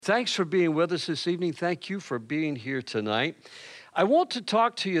Thanks for being with us this evening. Thank you for being here tonight. I want to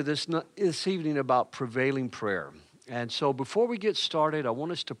talk to you this evening about prevailing prayer. And so before we get started, I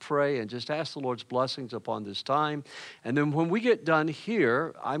want us to pray and just ask the Lord's blessings upon this time. And then when we get done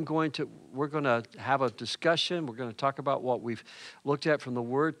here, we're going to have a discussion. We're going to talk about what we've looked at from the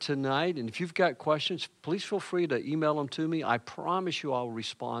Word tonight. And if you've got questions, please feel free to email them to me. I promise you I'll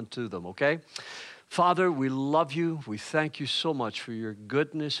respond to them, okay? Father, we love you. We thank you so much for your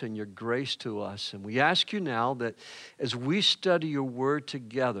goodness and your grace to us. And we ask you now that as we study your word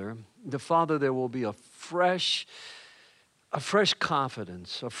together, Father, there will be a fresh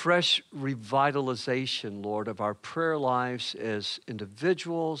confidence, a fresh revitalization, Lord, of our prayer lives as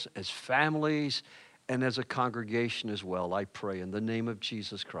individuals, as families, and as a congregation as well. I pray in the name of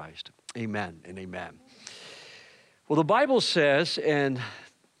Jesus Christ. Amen and amen. Well, the Bible says, and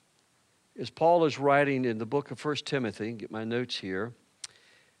as Paul is writing in the book of 1 Timothy, get my notes here,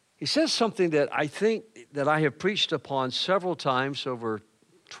 he says something that I think that I have preached upon several times over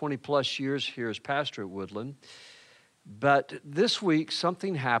 20 plus years here as pastor at Woodland. But this week,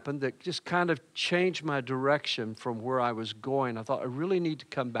 something happened that just kind of changed my direction from where I was going. I thought I really need to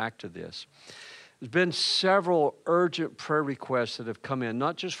come back to this. There's been several urgent prayer requests that have come in,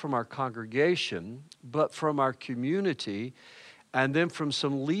 not just from our congregation, but from our community, and then from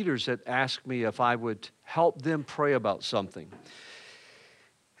some leaders that asked me if I would help them pray about something.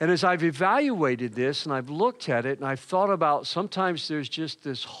 And as I've evaluated this and I've looked at it and I've thought about, sometimes there's just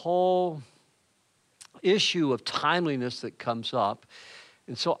this whole issue of timeliness that comes up.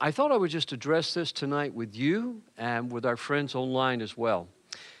 And so I thought I would just address this tonight with you and with our friends online as well.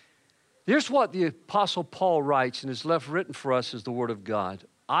 Here's what the Apostle Paul writes, and is left written for us as the Word of God.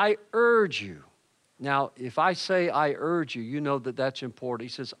 I urge you. Now, if I say I urge you, you know that that's important.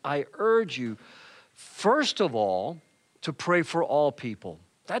 He says, I urge you, first of all, to pray for all people.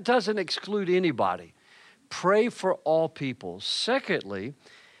 That doesn't exclude anybody. Pray for all people. Secondly,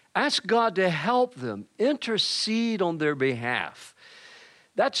 ask God to help them, intercede on their behalf.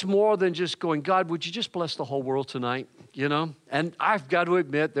 That's more than just going, God, would you just bless the whole world tonight, you know? And I've got to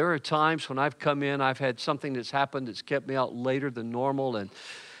admit, there are times when I've come in, I've had something that's happened that's kept me out later than normal, and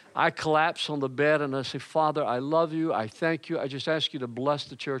I collapse on the bed and I say, Father, I love you. I thank you. I just ask you to bless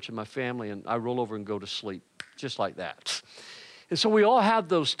the church and my family. And I roll over and go to sleep, just like that. And so we all have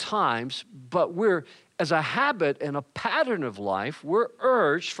those times, but we're, as a habit and a pattern of life, we're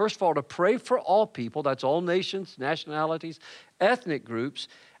urged, first of all, to pray for all people. That's all nations, nationalities, ethnic groups.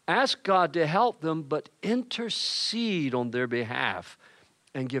 Ask God to help them, but intercede on their behalf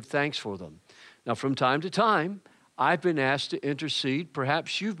and give thanks for them. Now, from time to time, I've been asked to intercede.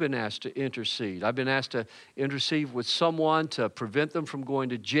 Perhaps you've been asked to intercede. I've been asked to intercede with someone to prevent them from going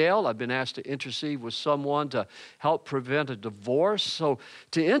to jail. I've been asked to intercede with someone to help prevent a divorce. So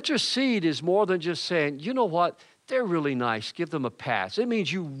to intercede is more than just saying, you know what, they're really nice, give them a pass. It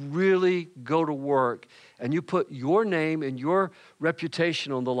means you really go to work and you put your name and your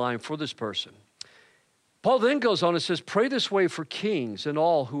reputation on the line for this person. Paul then goes on and says, pray this way for kings and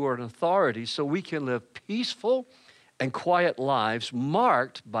all who are in authority so we can live peaceful and quiet lives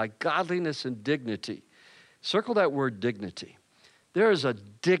marked by godliness and dignity. Circle that word dignity. There is a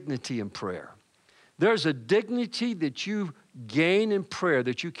dignity in prayer. There's a dignity that you gain in prayer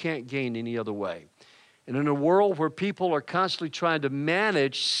that you can't gain any other way. And in a world where people are constantly trying to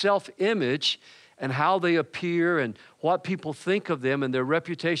manage self-image and how they appear and what people think of them and their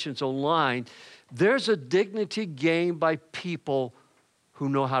reputations online, there's a dignity gained by people who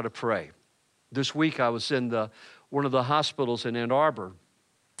know how to pray. This week I was in one of the hospitals in Ann Arbor,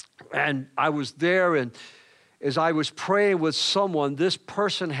 and I was there, and as I was praying with someone, this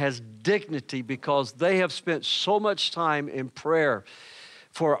person has dignity because they have spent so much time in prayer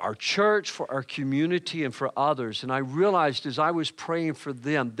for our church, for our community, and for others. And I realized as I was praying for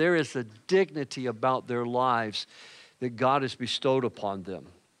them, there is a dignity about their lives that God has bestowed upon them.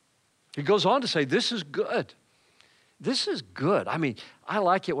 He goes on to say, this is good. This is good. I mean, I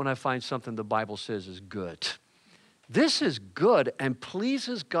like it when I find something the Bible says is good. This is good and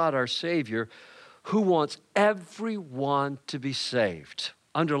pleases God our Savior, who wants everyone to be saved.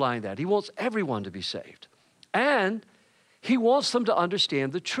 Underline that. He wants everyone to be saved. And he wants them to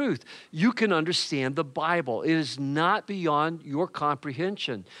understand the truth. You can understand the Bible. It is not beyond your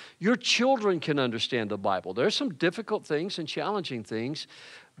comprehension. Your children can understand the Bible. There are some difficult things and challenging things,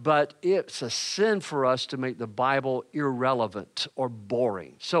 but it's a sin for us to make the Bible irrelevant or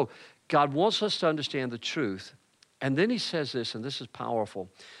boring. So God wants us to understand the truth. And then he says this, and this is powerful.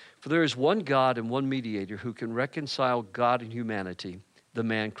 For there is one God and one mediator who can reconcile God and humanity, the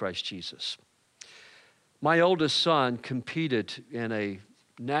man Christ Jesus. My oldest son competed in a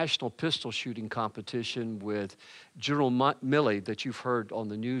national pistol shooting competition with General Milley that you've heard on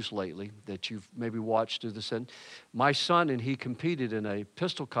the news lately, that you've maybe watched through this. And my son and he competed in a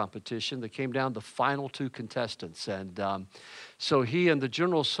pistol competition that came down to the final two contestants. And so he and the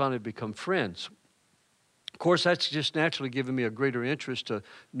general's son had become friends. Of course, that's just naturally given me a greater interest to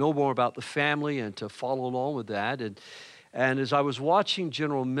know more about the family and to follow along with that. And as I was watching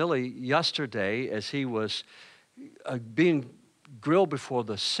General Milley yesterday, as he was being grilled before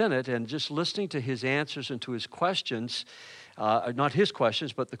the Senate and just listening to his answers and to his questions, not his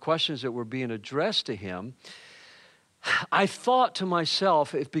questions, but the questions that were being addressed to him, I thought to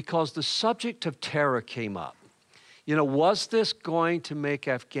myself, if because the subject of terror came up, was this going to make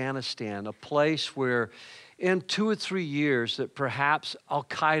Afghanistan a place where in 2 or 3 years that perhaps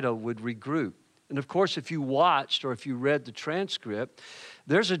Al-Qaeda would regroup? And of course, if you watched or if you read the transcript,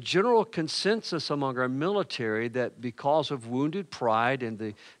 there's a general consensus among our military that because of wounded pride and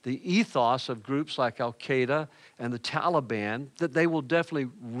the ethos of groups like Al-Qaeda and the Taliban, that they will definitely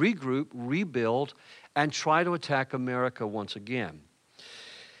regroup, rebuild, and try to attack America once again.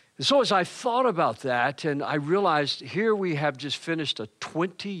 And so as I thought about that, and I realized here we have just finished a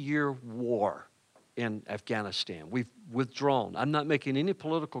 20-year war in Afghanistan. We've withdrawn. I'm not making any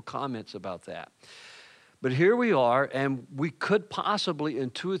political comments about that. But here we are, and we could possibly in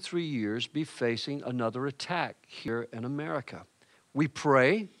 2 or 3 years be facing another attack here in America. We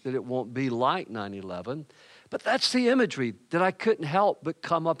pray that it won't be like 9/11, but that's the imagery that I couldn't help but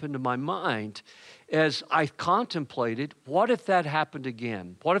come up into my mind as I contemplated, what if that happened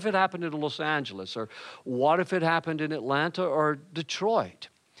again? What if it happened in Los Angeles? Or what if it happened in Atlanta or Detroit?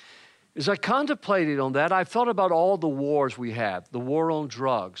 As I contemplated on that, I thought about all the wars we have, the war on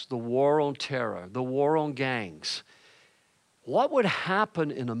drugs, the war on terror, the war on gangs. What would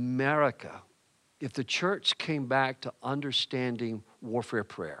happen in America if the church came back to understanding warfare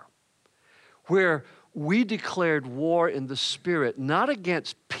prayer, where we declared war in the Spirit, not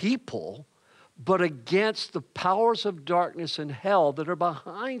against people, but against the powers of darkness and hell that are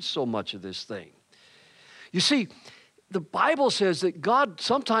behind so much of this thing? You see, the Bible says that God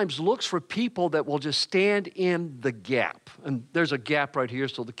sometimes looks for people that will just stand in the gap. And there's a gap right here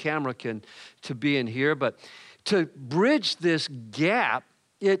so the camera can be in here. But to bridge this gap,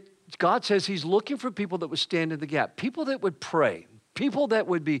 God says he's looking for people that would stand in the gap, people that would pray, people that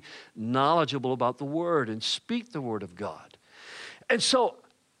would be knowledgeable about the Word and speak the Word of God. And so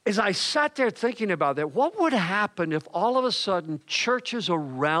as I sat there thinking about that, what would happen if all of a sudden churches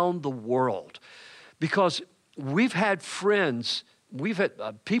around the world, because we've had friends, we've had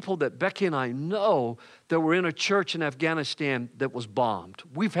people that Becky and I know that were in a church in Afghanistan that was bombed.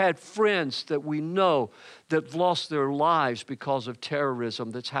 We've had friends that we know that have lost their lives because of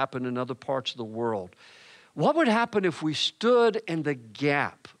terrorism that's happened in other parts of the world. What would happen if we stood in the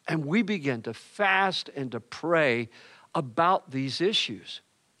gap and we began to fast and to pray about these issues?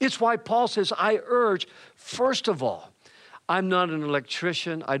 It's why Paul says, I urge, first of all, I'm not an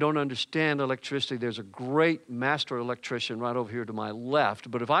electrician. I don't understand electricity. There's a great master electrician right over here to my left.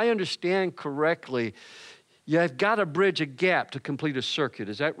 But if I understand correctly, you've got to bridge a gap to complete a circuit.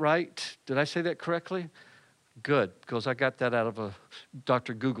 Is that right? Did I say that correctly? Good, because I got that out of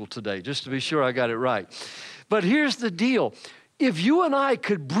Dr. Google today, just to be sure I got it right. But here's the deal. If you and I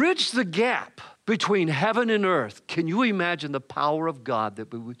could bridge the gap between heaven and earth, can you imagine the power of God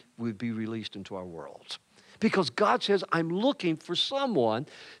that would be released into our world? Because God says, I'm looking for someone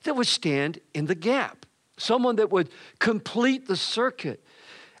that would stand in the gap, someone that would complete the circuit.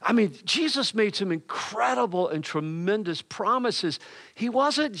 I mean, Jesus made some incredible and tremendous promises. He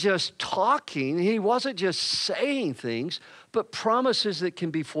wasn't just talking, he wasn't just saying things, but promises that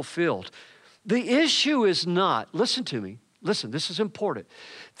can be fulfilled. The issue is not, listen to me, listen, this is important.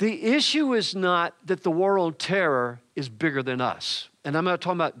 The issue is not that the war on terror is bigger than us. And I'm not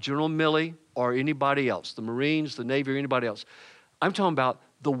talking about General Milley or anybody else, the Marines, the Navy, or anybody else. I'm talking about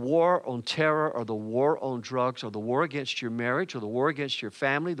the war on terror or the war on drugs or the war against your marriage or the war against your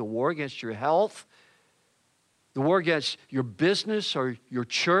family, the war against your health, the war against your business or your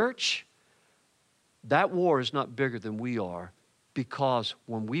church. That war is not bigger than we are, because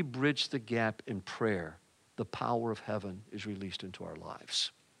when we bridge the gap in prayer, the power of heaven is released into our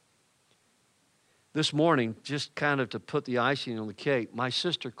lives. This morning, just kind of to put the icing on the cake, my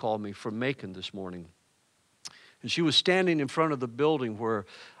sister called me from Macon this morning. And she was standing in front of the building where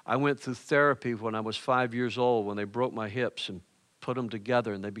I went through therapy when I was 5 years old, when they broke my hips and put them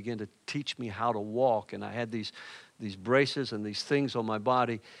together, and they began to teach me how to walk. And I had these braces and these things on my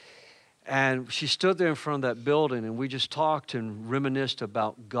body. And she stood there in front of that building, and we just talked and reminisced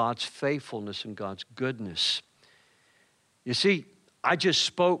about God's faithfulness and God's goodness. You see, I just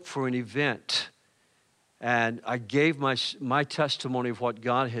spoke for an event, and I gave my testimony of what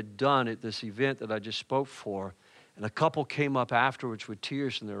God had done at this event that I just spoke for. And a couple came up afterwards with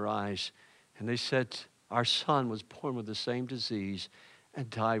tears in their eyes, and they said, our son was born with the same disease and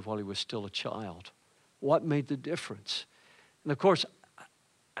died while he was still a child. What made the difference? And of course,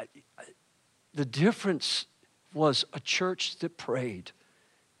 the difference was a church that prayed.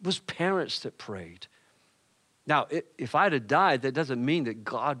 It was parents that prayed. Now, if I'd have died, that doesn't mean that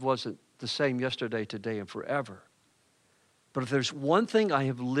God wasn't the same yesterday, today, and forever. But if there's one thing I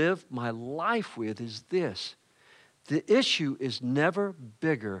have lived my life with is this: the issue is never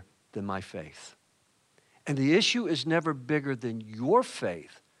bigger than my faith. And the issue is never bigger than your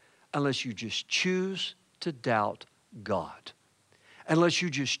faith unless you just choose to doubt God. Unless you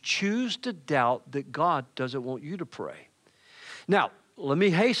just choose to doubt that God doesn't want you to pray. Now, let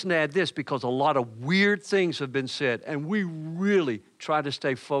me hasten to add this, because a lot of weird things have been said, and we really try to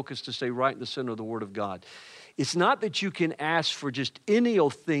stay focused, to stay right in the center of the Word of God. It's not that you can ask for just any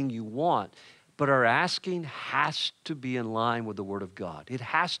old thing you want, but our asking has to be in line with the Word of God. It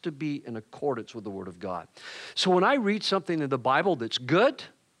has to be in accordance with the Word of God. So when I read something in the Bible that's good,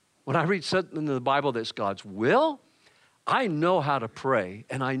 when I read something in the Bible that's God's will, I know how to pray,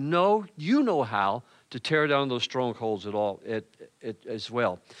 and I know you know how to tear down those strongholds as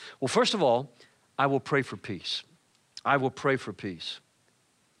well. Well, first of all, I will pray for peace. I will pray for peace.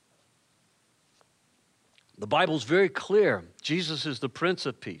 The Bible's very clear. Jesus is the Prince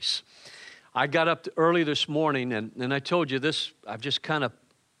of Peace. I got up early this morning, and I told you this. I've just kind of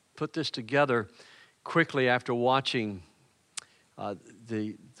put this together quickly after watching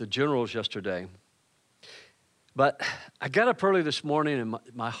the generals yesterday. But I got up early this morning, and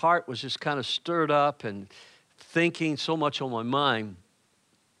my heart was just kind of stirred up and thinking so much on my mind.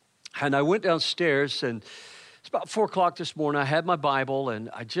 And I went downstairs, and it's about 4 o'clock this morning. I had my Bible, and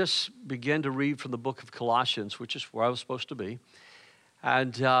I just began to read from the book of Colossians, which is where I was supposed to be.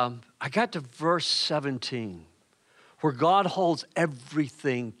 And I got to verse 17, where God holds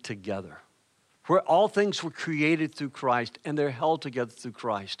everything together, where all things were created through Christ, and they're held together through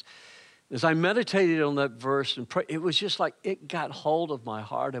Christ. As I meditated on that verse and prayed, it was just like it got hold of my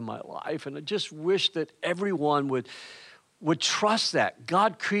heart and my life. And I just wish that everyone would trust that.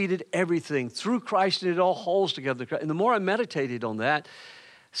 God created everything through Christ, and it all holds together. And the more I meditated on that,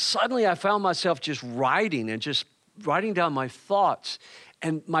 suddenly I found myself just writing down my thoughts.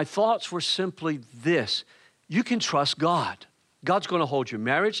 And my thoughts were simply this: you can trust God. God's going to hold your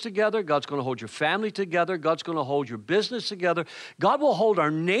marriage together. God's going to hold your family together. God's going to hold your business together. God will hold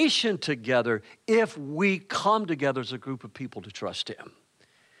our nation together if we come together as a group of people to trust Him.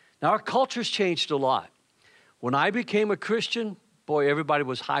 Now, our culture's changed a lot. When I became a Christian, boy, everybody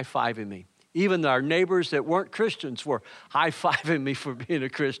was high-fiving me. Even our neighbors that weren't Christians were high-fiving me for being a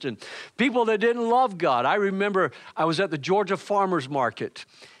Christian. People that didn't love God. I remember I was at the Georgia Farmers Market,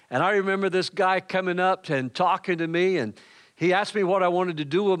 and I remember this guy coming up and talking to me, and he asked me what I wanted to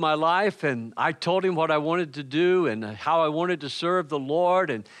do with my life, and I told him what I wanted to do and how I wanted to serve the Lord.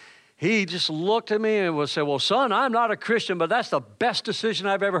 And he just looked at me and said, well, son, I'm not a Christian, but that's the best decision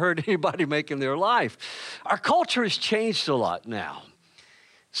I've ever heard anybody make in their life. Our culture has changed a lot now.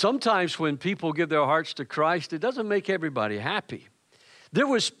 Sometimes when people give their hearts to Christ, it doesn't make everybody happy. There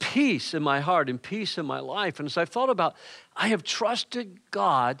was peace in my heart and peace in my life. And as I thought about, I have trusted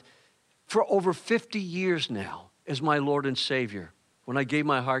God for over 50 years now as my Lord and Savior when I gave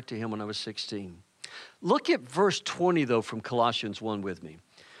my heart to Him when I was 16. Look at verse 20, though, from Colossians 1 with me.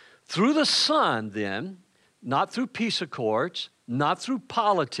 Through the Son, then, not through peace accords, not through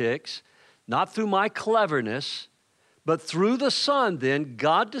politics, not through my cleverness, but through the Son, then,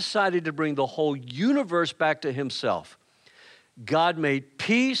 God decided to bring the whole universe back to Himself. God made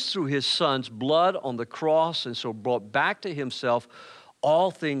peace through His Son's blood on the cross, and so brought back to Himself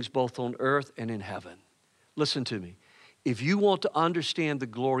all things both on earth and in heaven. Listen to me. If you want to understand the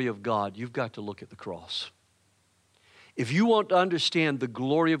glory of God, you've got to look at the cross. If you want to understand the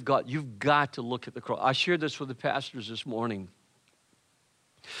glory of God, you've got to look at the cross. I shared this with the pastors this morning.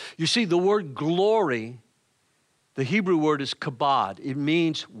 You see, the word glory, the Hebrew word is kabod. It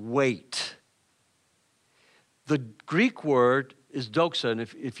means weight. The Greek word is doxa, and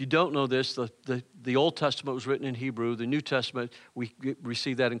if you don't know this, the Old Testament was written in Hebrew. The New Testament, we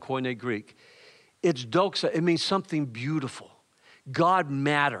receive that in Koine Greek. It's doxa. It means something beautiful. God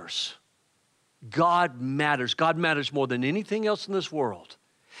matters. God matters. God matters more than anything else in this world.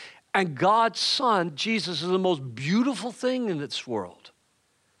 And God's Son, Jesus, is the most beautiful thing in this world.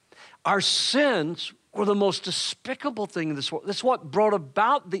 Our sins We're the most despicable thing in this world. That's what brought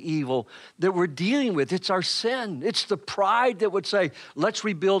about the evil that we're dealing with. It's our sin. It's the pride that would say, let's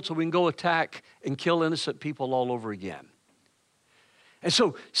rebuild so we can go attack and kill innocent people all over again. And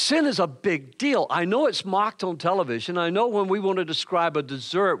so sin is a big deal. I know it's mocked on television. I know when we want to describe a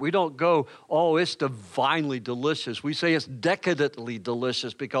dessert, we don't go, oh, it's divinely delicious. We say it's decadently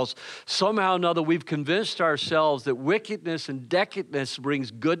delicious because somehow or another we've convinced ourselves that wickedness and decadence brings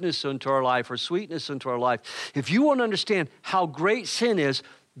goodness into our life or sweetness into our life. If you want to understand how great sin is,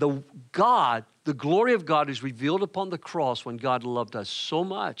 the glory of God is revealed upon the cross when God loved us so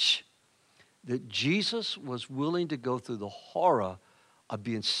much that Jesus was willing to go through the horror of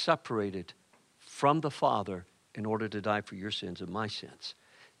being separated from the Father in order to die for your sins and my sins.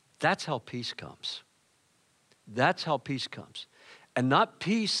 That's how peace comes. That's how peace comes. And not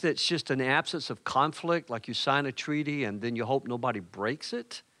peace that's just an absence of conflict, like you sign a treaty and then you hope nobody breaks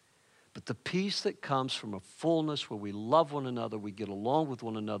it, but the peace that comes from a fullness where we love one another, we get along with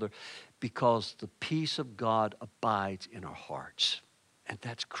one another, because the peace of God abides in our hearts. And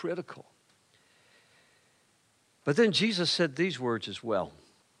that's critical. But then Jesus said these words as well.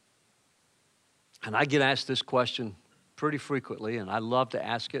 And I get asked this question pretty frequently, and I love to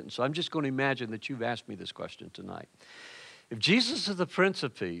ask it. And so I'm just going to imagine that you've asked me this question tonight. If Jesus is the Prince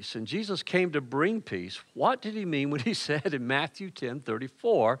of Peace, and Jesus came to bring peace, what did he mean when he said in Matthew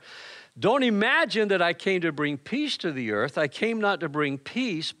 10:34, don't imagine that I came to bring peace to the earth. I came not to bring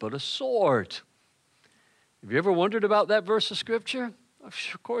peace, but a sword. Have you ever wondered about that verse of Scripture? Of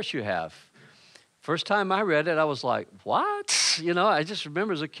course you have. First time I read it, I was like, what? You know, I just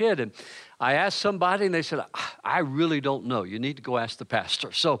remember as a kid, and I asked somebody, and they said, I really don't know. You need to go ask the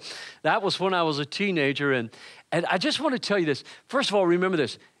pastor. So that was when I was a teenager, and I just want to tell you this. First of all, remember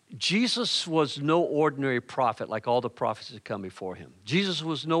this. Jesus was no ordinary prophet like all the prophets that come before him. Jesus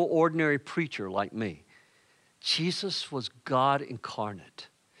was no ordinary preacher like me. Jesus was God incarnate.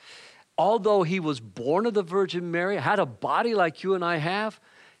 Although he was born of the Virgin Mary, had a body like you and I have,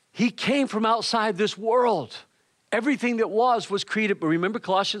 he came from outside this world. Everything that was created. But remember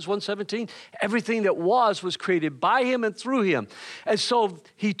Colossians 1:17? Everything that was created by him and through him. And so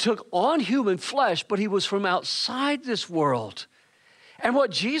he took on human flesh, but he was from outside this world. And what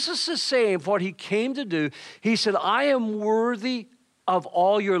Jesus is saying, what he came to do, he said, I am worthy of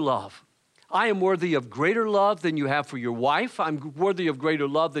all your love. I am worthy of greater love than you have for your wife. I'm worthy of greater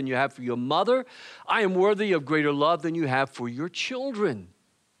love than you have for your mother. I am worthy of greater love than you have for your children.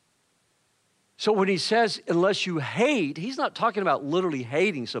 So when he says, unless you hate, he's not talking about literally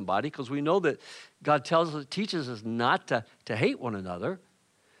hating somebody, because we know that God teaches us not to hate one another.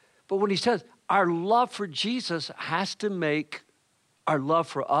 But when he says our love for Jesus has to make our love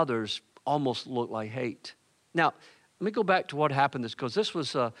for others almost look like hate. Now, let me go back to what happened, because this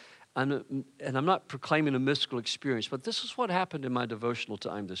was, and I'm not proclaiming a mystical experience, but this is what happened in my devotional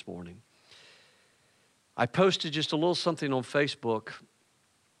time this morning. I posted just a little something on Facebook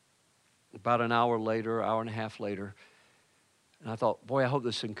about an hour later, hour and a half later, and I thought, boy, I hope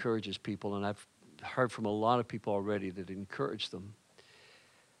this encourages people, and I've heard from a lot of people already that it encouraged them.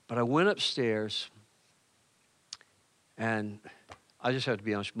 But I went upstairs, and I just have to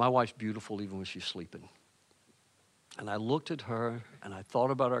be honest, my wife's beautiful even when she's sleeping. And I looked at her, and I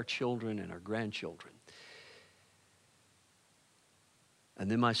thought about our children and our grandchildren.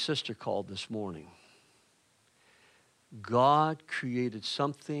 And then my sister called this morning. God created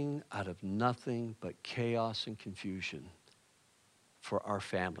something out of nothing but chaos and confusion for our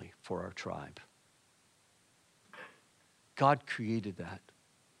family, for our tribe. God created that.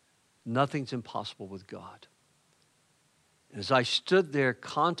 Nothing's impossible with God. As I stood there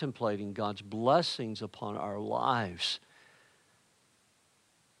contemplating God's blessings upon our lives,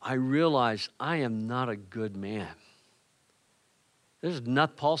 I realized I am not a good man.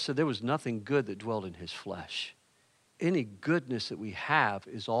 Paul said there was nothing good that dwelled in his flesh. Any goodness that we have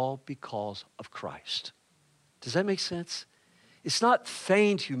is all because of Christ. Does that make sense? It's not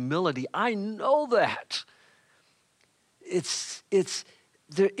feigned humility. I know that.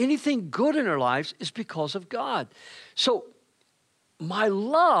 Anything good in our lives is because of God. So my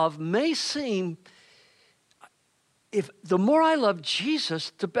love may seem, if the more I love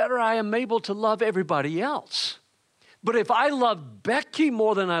Jesus, the better I am able to love everybody else. But if I love Becky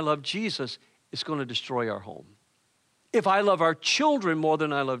more than I love Jesus, it's going to destroy our home. If I love our children more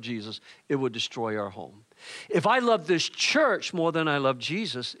than I love Jesus, it will destroy our home. If I love this church more than I love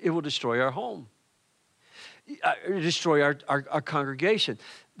Jesus, it will destroy our home. Destroy our congregation.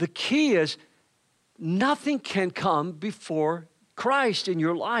 The key is nothing can come before Christ in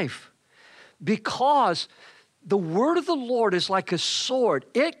your life, because The word of the Lord is like a sword.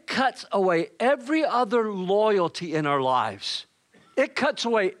 It cuts away every other loyalty in our lives. It cuts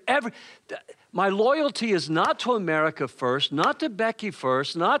away my loyalty is not to America first, not to Becky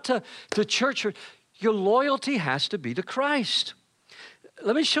first, not to church. Your loyalty has to be to Christ.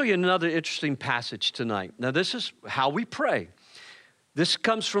 Let me show you another interesting passage tonight. Now, this is how we pray. This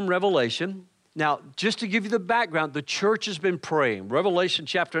comes from Revelation. Now, just to give you the background, the church has been praying. Revelation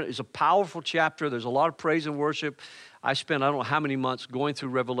chapter is a powerful chapter. There's a lot of praise and worship. I spent I don't know how many months going through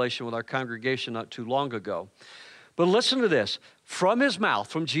Revelation with our congregation not too long ago. But listen to this. From his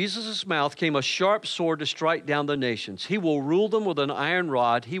mouth, from Jesus' mouth, came a sharp sword to strike down the nations. He will rule them with an iron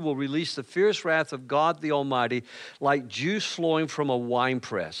rod. He will release the fierce wrath of God the Almighty like juice flowing from a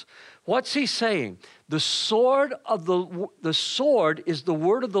winepress. What's he saying? The sword is the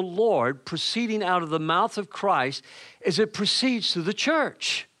word of the Lord proceeding out of the mouth of Christ as it proceeds to the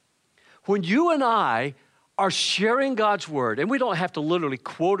church. When you and I are sharing God's word, and we don't have to literally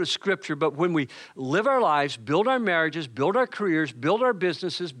quote a scripture, but when we live our lives, build our marriages, build our careers, build our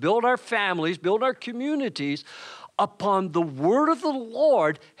businesses, build our families, build our communities upon the word of the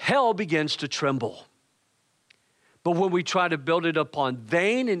Lord, hell begins to tremble. But when we try to build it upon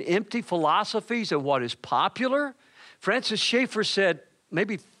vain and empty philosophies and what is popular, Francis Schaeffer said,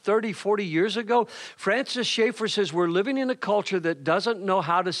 maybe 30, 40 years ago, Francis Schaeffer says we're living in a culture that doesn't know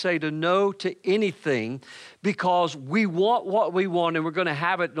how to say no to anything because we want what we want and we're going to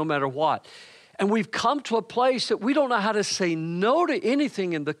have it no matter what. And we've come to a place that we don't know how to say no to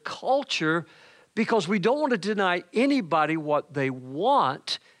anything in the culture because we don't want to deny anybody what they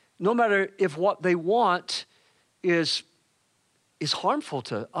want, no matter if what they want is harmful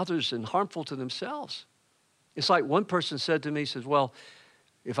to others and harmful to themselves. It's like one person said to me, he says, well,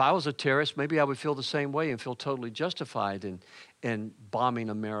 if I was a terrorist, maybe I would feel the same way and feel totally justified in bombing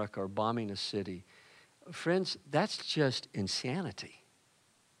America or bombing a city. Friends, that's just insanity.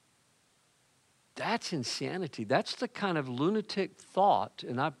 That's insanity. That's the kind of lunatic thought,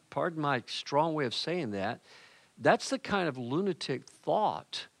 and I pardon my strong way of saying that, that's the kind of lunatic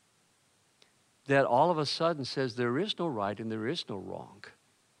thought that all of a sudden says there is no right and there is no wrong.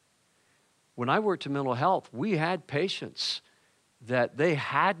 When I worked in mental health, we had patients that they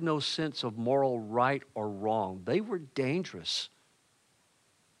had no sense of moral right or wrong. They were dangerous.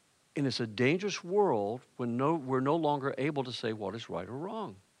 And it's a dangerous world when we're no longer able to say what is right or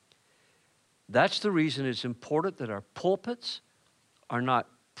wrong. That's the reason it's important that our pulpits are not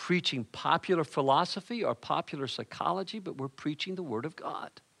preaching popular philosophy or popular psychology, but we're preaching the Word of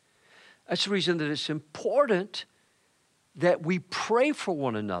God. That's the reason that it's important that we pray for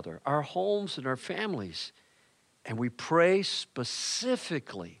one another, our homes and our families. And we pray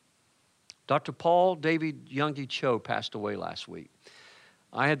specifically. Dr. Paul David Youngie Cho passed away last week.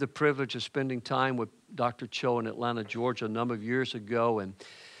 I had the privilege of spending time with Dr. Cho in Atlanta, Georgia, a number of years ago and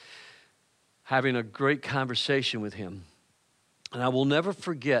having a great conversation with him. And I will never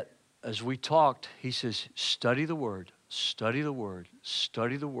forget, as we talked, he says, study the Word, study the Word,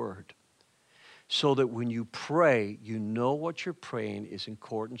 study the Word, so that when you pray, you know what you're praying is in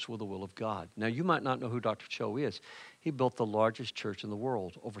accordance with the will of God. Now, you might not know who Dr. Cho is. He built the largest church in the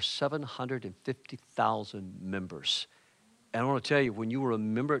world, over 750,000 members. And I want to tell you, when you were a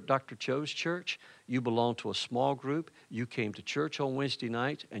member at Dr. Cho's church, you belonged to a small group, you came to church on Wednesday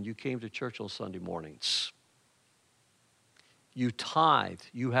nights, and you came to church on Sunday mornings. You tithed,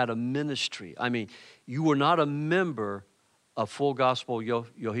 you had a ministry. I mean, you were not a member of Full Gospel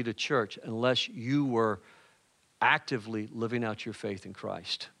Yohida Church unless you were actively living out your faith in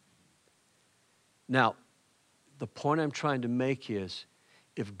Christ. Now, the point I'm trying to make is,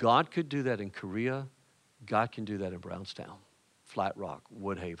 if God could do that in Korea, God can do that in Brownstown, Flat Rock,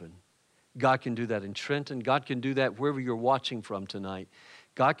 Woodhaven. God can do that in Trenton. God can do that wherever you're watching from tonight.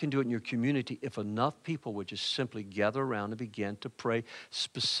 God can do it in your community if enough people would just simply gather around and begin to pray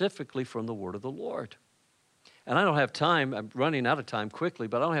specifically from the Word of the Lord. And I don't have time, I'm running out of time quickly,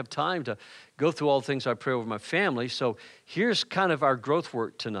 but I don't have time to go through all the things I pray over my family. So here's kind of our growth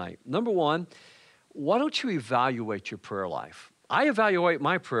work tonight. Number one, why don't you evaluate your prayer life? I evaluate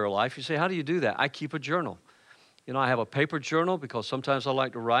my prayer life. You say, how do you do that? I keep a journal. You know, I have a paper journal because sometimes I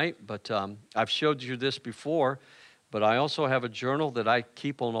like to write, but I've showed you this before, but I also have a journal that I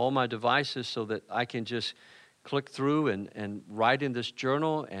keep on all my devices so that I can just click through and write in this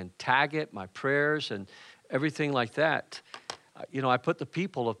journal and tag it, my prayers and everything like that. You know, I put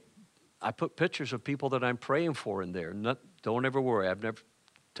pictures of people that I'm praying for in there. Don't ever worry, I've never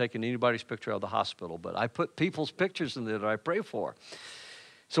taken anybody's picture out of the hospital, but I put people's pictures in there that I pray for.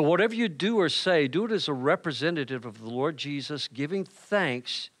 So whatever you do or say, do it as a representative of the Lord Jesus, giving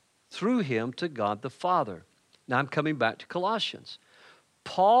thanks through him to God the Father. Now I'm coming back to Colossians.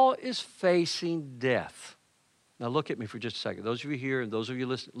 Paul is facing death. Now look at me for just a second. Those of you here and those of you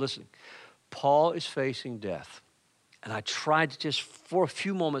listening. Paul is facing death. And I tried to just for a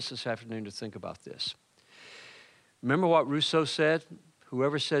few moments this afternoon to think about this. Remember what Rousseau said?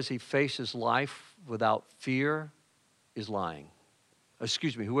 Whoever says he faces life without fear is lying.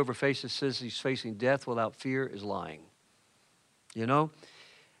 Excuse me, whoever says he's facing death without fear is lying. You know,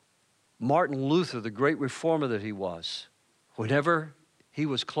 Martin Luther, the great reformer that he was, whenever he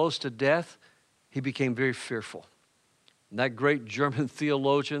was close to death, he became very fearful. And that great German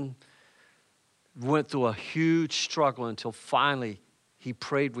theologian went through a huge struggle until finally he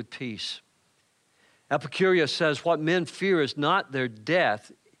prayed with peace. Epicurus says, what men fear is not their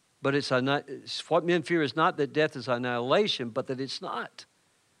death, but what men fear is not that death is annihilation, but that it's not.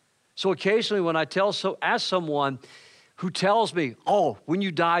 So occasionally when I ask someone who tells me, oh, when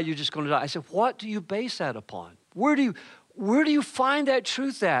you die, you're just going to die. I said, what do you base that upon? Where do you find that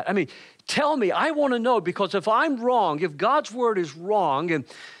truth at? I mean, tell me, I want to know, because if I'm wrong, if God's word is wrong, and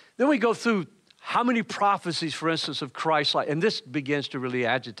then we go through how many prophecies, for instance, of Christ, and this begins to really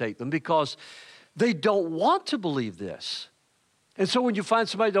agitate them because they don't want to believe this. And so when you find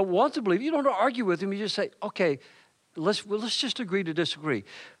somebody who don't want to believe, you don't argue with them. You just say, okay, let's just agree to disagree.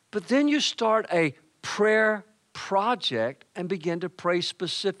 But then you start a prayer project and begin to pray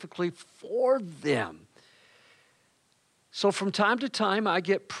specifically for them. So from time to time, I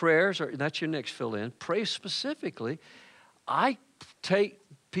get prayers, or that's your next fill in, pray specifically. I take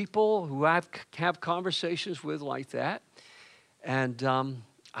people who I have conversations with like that, and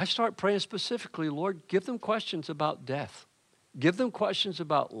I start praying specifically, Lord, give them questions about death. Give them questions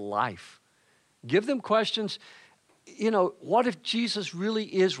about life. Give them questions, what if Jesus really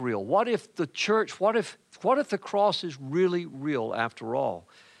is real? What if the church, what if the cross is really real after all?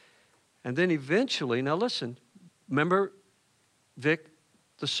 And then eventually, now listen, remember, Vic,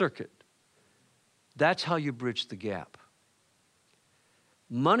 the circuit. That's how you bridge the gap.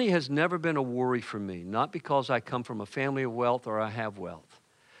 Money has never been a worry for me, not because I come from a family of wealth or I have wealth.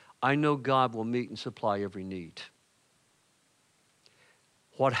 I know God will meet and supply every need.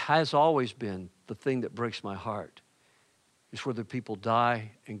 What has always been the thing that breaks my heart is whether people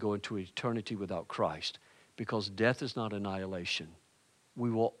die and go into eternity without Christ, because death is not annihilation. We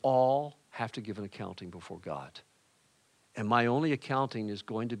will all have to give an accounting before God. And my only accounting is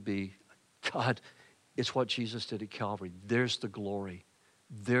going to be, God, it's what Jesus did at Calvary. There's the glory.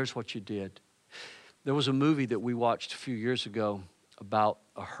 There's what you did. There was a movie that we watched a few years ago about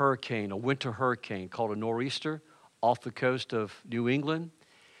a hurricane, a winter hurricane called a nor'easter off the coast of New England.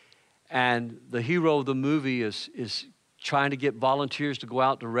 And the hero of the movie is trying to get volunteers to go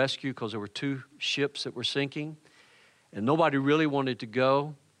out to rescue because there were 2 ships that were sinking. And nobody really wanted to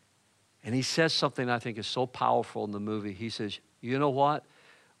go. And he says something I think is so powerful in the movie. He says, you know what?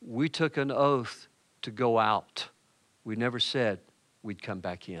 We took an oath to go out. We never said we'd come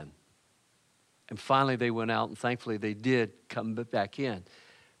back in. And finally they went out, and thankfully they did come back in.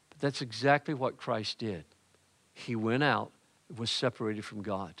 But that's exactly what Christ did. He went out and was separated from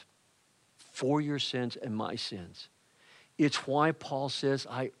God for your sins and my sins. It's why Paul says,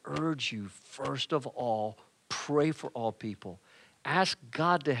 I urge you, first of all, pray for all people. Ask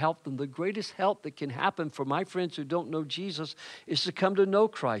God to help them. The greatest help that can happen for my friends who don't know Jesus is to come to know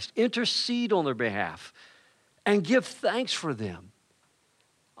Christ. Intercede on their behalf and give thanks for them.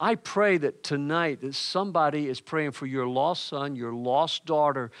 I pray that tonight that somebody is praying for your lost son, your lost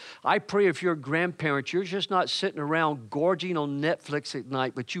daughter. I pray if you're a grandparent, you're just not sitting around gorging on Netflix at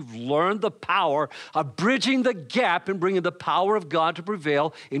night, but you've learned the power of bridging the gap and bringing the power of God to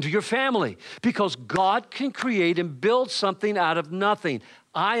prevail into your family. Because God can create and build something out of nothing.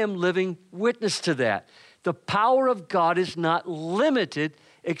 I am living witness to that. The power of God is not limited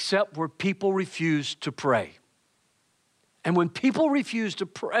except where people refuse to pray. And when people refuse to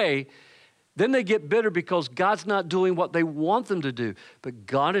pray, then they get bitter because God's not doing what they want them to do. But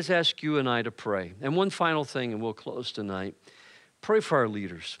God has asked you and I to pray. And one final thing, and we'll close tonight. Pray for our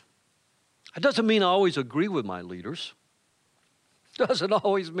leaders. It doesn't mean I always agree with my leaders. It doesn't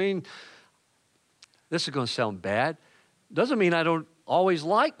always mean, this is going to sound bad, it doesn't mean I don't always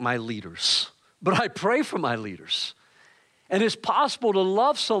like my leaders. But I pray for my leaders. And it's possible to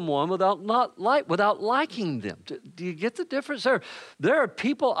love someone without liking them. Do you get the difference? There are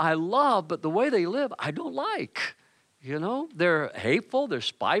people I love, but the way they live, I don't like. They're hateful, they're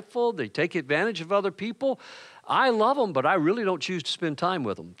spiteful, they take advantage of other people. I love them, but I really don't choose to spend time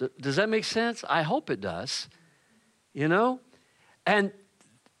with them. Does that make sense? I hope it does. And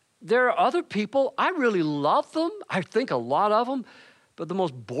there are other people, I really love them. I think a lot of them. But the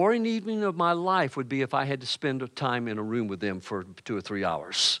most boring evening of my life would be if I had to spend time in a room with them for 2 or 3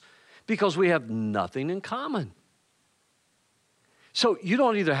 hours, because we have nothing in common. So you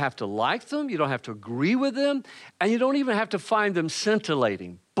don't either have to like them, you don't have to agree with them, and you don't even have to find them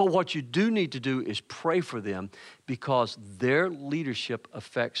scintillating. But what you do need to do is pray for them, because their leadership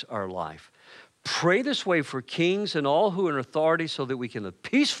affects our life. Pray this way for kings and all who are in authority, so that we can live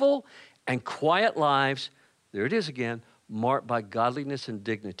peaceful and quiet lives. There it is again, marked by godliness and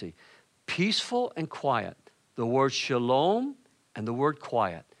dignity. Peaceful and quiet. The word shalom and the word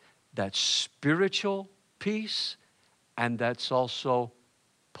quiet. That's spiritual peace, and that's also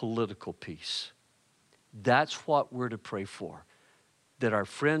political peace. That's what we're to pray for. That our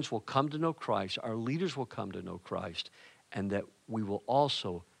friends will come to know Christ, our leaders will come to know Christ, and that we will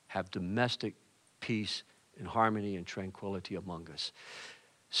also have domestic peace and harmony and tranquility among us.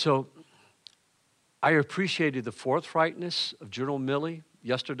 So I appreciated the forthrightness of General Milley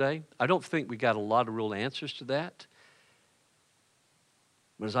yesterday. I don't think we got a lot of real answers to that.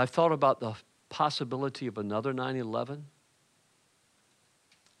 But as I thought about the possibility of another 9/11,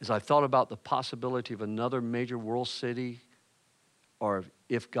 as I thought about the possibility of another major world city, or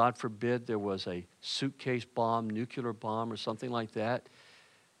if, God forbid, there was a suitcase bomb, nuclear bomb, or something like that,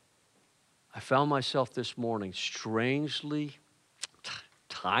 I found myself this morning strangely,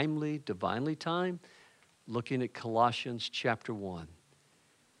 timely, divinely timed, looking at Colossians chapter 1.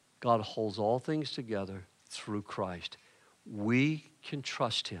 God holds all things together through Christ. We can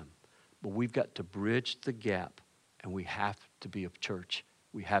trust him, but we've got to bridge the gap, and we have to be a church.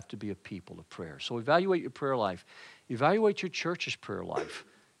 We have to be a people of prayer. So evaluate your prayer life. Evaluate your church's prayer life.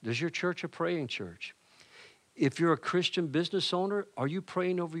 Is your church a praying church? If you're a Christian business owner, are you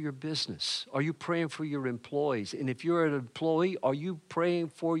praying over your business? Are you praying for your employees? And if you're an employee, are you praying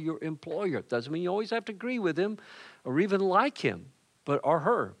for your employer? It doesn't mean you always have to agree with him or even like him, or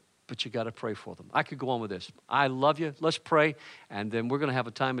her, but you got to pray for them. I could go on with this. I love you. Let's pray, and then we're going to have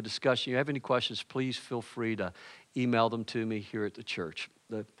a time of discussion. If you have any questions, please feel free to email them to me here at the church.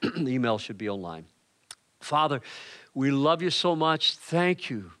 The email should be online. Father, we love you so much. Thank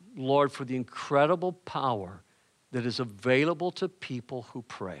you, Lord, for the incredible power that is available to people who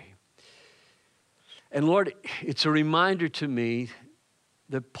pray. And Lord, it's a reminder to me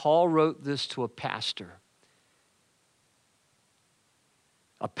that Paul wrote this to a pastor.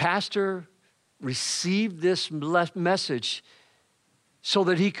 A pastor received this message so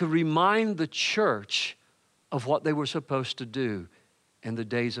that he could remind the church of what they were supposed to do in the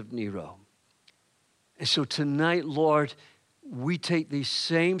days of Nero. And so tonight, Lord, we take these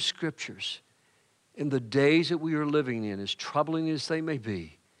same scriptures in the days that we are living in, as troubling as they may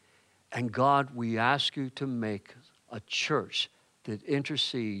be. And God, we ask you to make a church that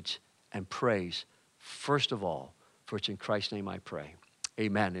intercedes and prays, first of all, for it's in Christ's name I pray.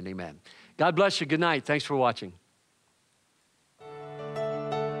 Amen and amen. God bless you. Good night. Thanks for watching.